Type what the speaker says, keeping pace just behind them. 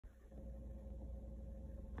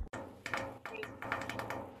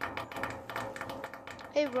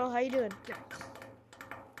Hey bro, how you doing?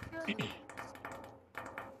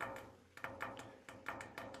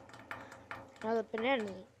 Now the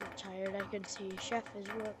banana's retired, I can see Chef is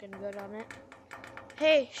working good on it.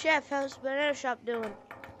 Hey Chef, how's the banana shop doing?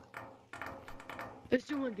 It's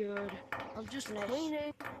doing good. I'm just Nice.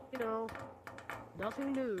 cleaning, you know,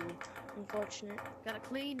 nothing new. Unfortunate. I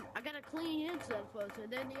gotta clean inside first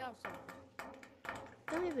and then the outside.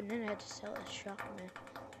 How many banana had to sell at shop, man?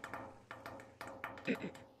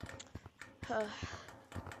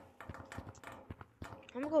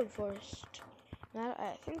 I'm going forest. Now,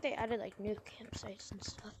 I think they added like new campsites and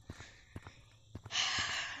stuff.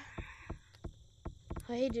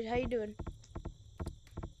 Hey dude, how you doing?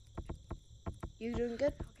 You doing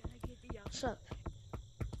good? How can I get the What's up?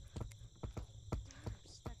 I'm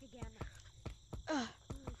stuck again.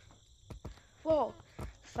 Whoa,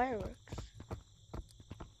 fireworks.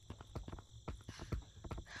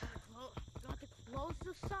 Got to close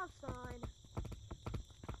the stop sign.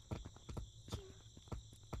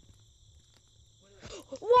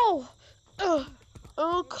 Whoa!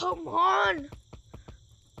 Oh, come on!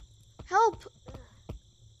 Help!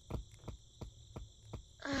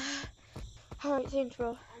 Alright, thanks,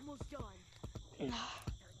 bro. Almost done. Gotta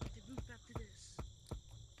get the roof after this.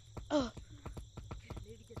 Uh. Okay, I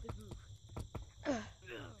need to get the roof.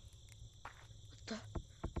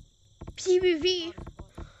 PBV,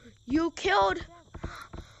 you killed.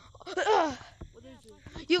 What is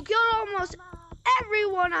it? You killed almost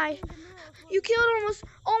everyone. You killed almost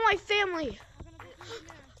all my family.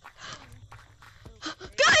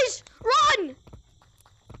 Guys, run!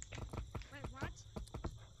 Wait, what?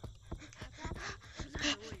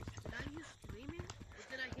 Did I hear screaming? Or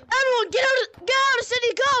did I hear... Everyone, get out of the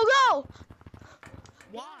city. Go.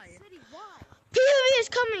 Why? PBV is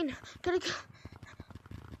coming. Gotta go.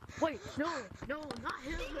 Wait, no, not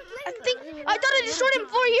him. I thought I destroyed him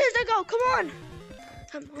 4 years ago. Come on.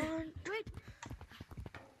 Wait.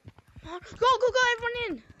 Go, everyone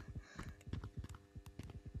in.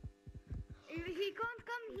 He can't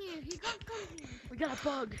come here. We got a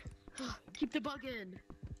bug. Keep the bug in.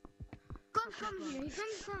 Can't come here. He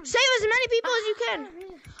can't come. Save as many people as you can.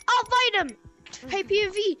 I'll fight him. Hey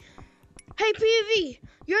PBV.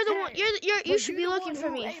 You're the one. You should be looking for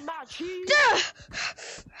me.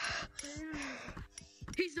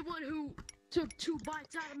 He's the one who took 2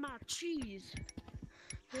 bites out of my cheese.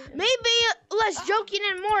 Maybe less joking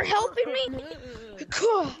and more helping me.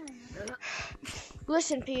 Cool.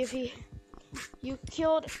 Listen, PvP. You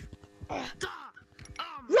killed.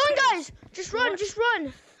 Run, guys! Just run!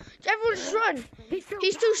 Everyone, just run!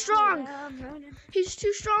 He's too strong. He's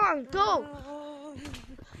too strong. Go.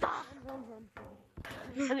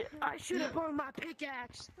 I should have burned my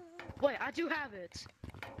pickaxe. Wait, I do have it.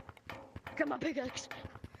 Got my pickaxe.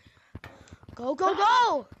 Go!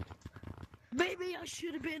 Maybe I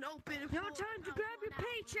should have been open. No time to grab your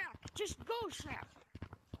paycheck. Just go, Chef.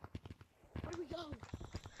 Where we go?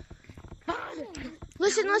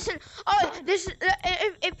 Listen. This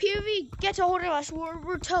if PvP gets a hold of us,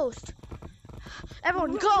 we're toast.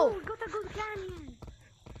 Everyone, go! Go to the canyon.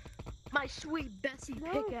 My sweet Bessie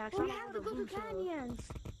pickaxe. We have to go to canyons.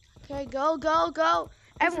 Okay, go.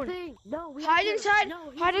 Everyone, hide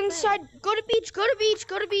inside. Go to beach.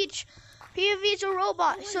 PvP's a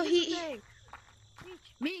robot, so he.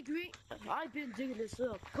 Me, Green. I've been digging this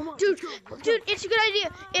up. Come on, Dude, it's a good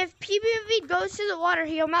idea. If PvP goes to the water,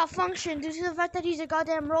 he'll malfunction due to the fact that he's a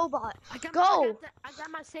goddamn robot. Go. I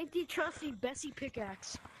got my safety trusty Bessie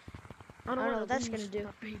pickaxe. I don't know what that's gonna do.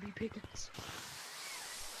 My baby pickaxe.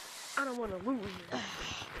 I don't want to lose it.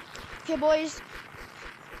 Okay, boys.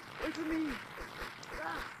 Wait for me.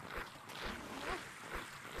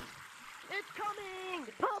 It's coming!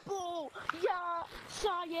 Purple! Yeah!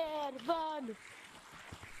 Cyan! Run!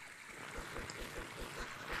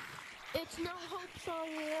 It's no hope,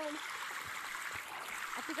 Cyan!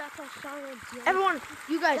 I think I saw Cyan. Everyone,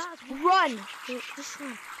 you guys, run! Just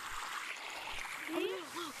run.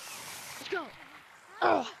 Let's go!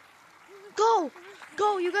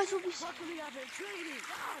 Go! You guys will be. Luckily, I've been training.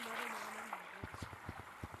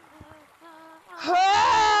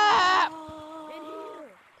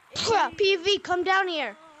 PV, come down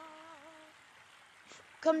here.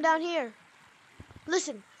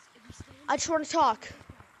 Listen, I just want to talk.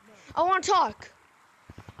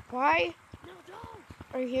 Why No, don't!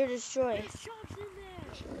 are you here to destroy? There's sharks in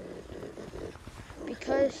there!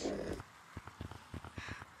 Because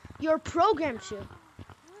you're programmed to.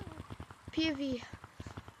 PV,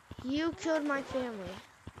 you killed my family,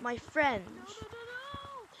 my friends,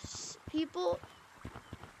 people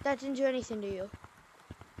that didn't do anything to you.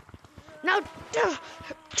 Now,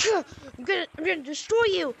 I'm gonna destroy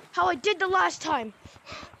you, how I did the last time.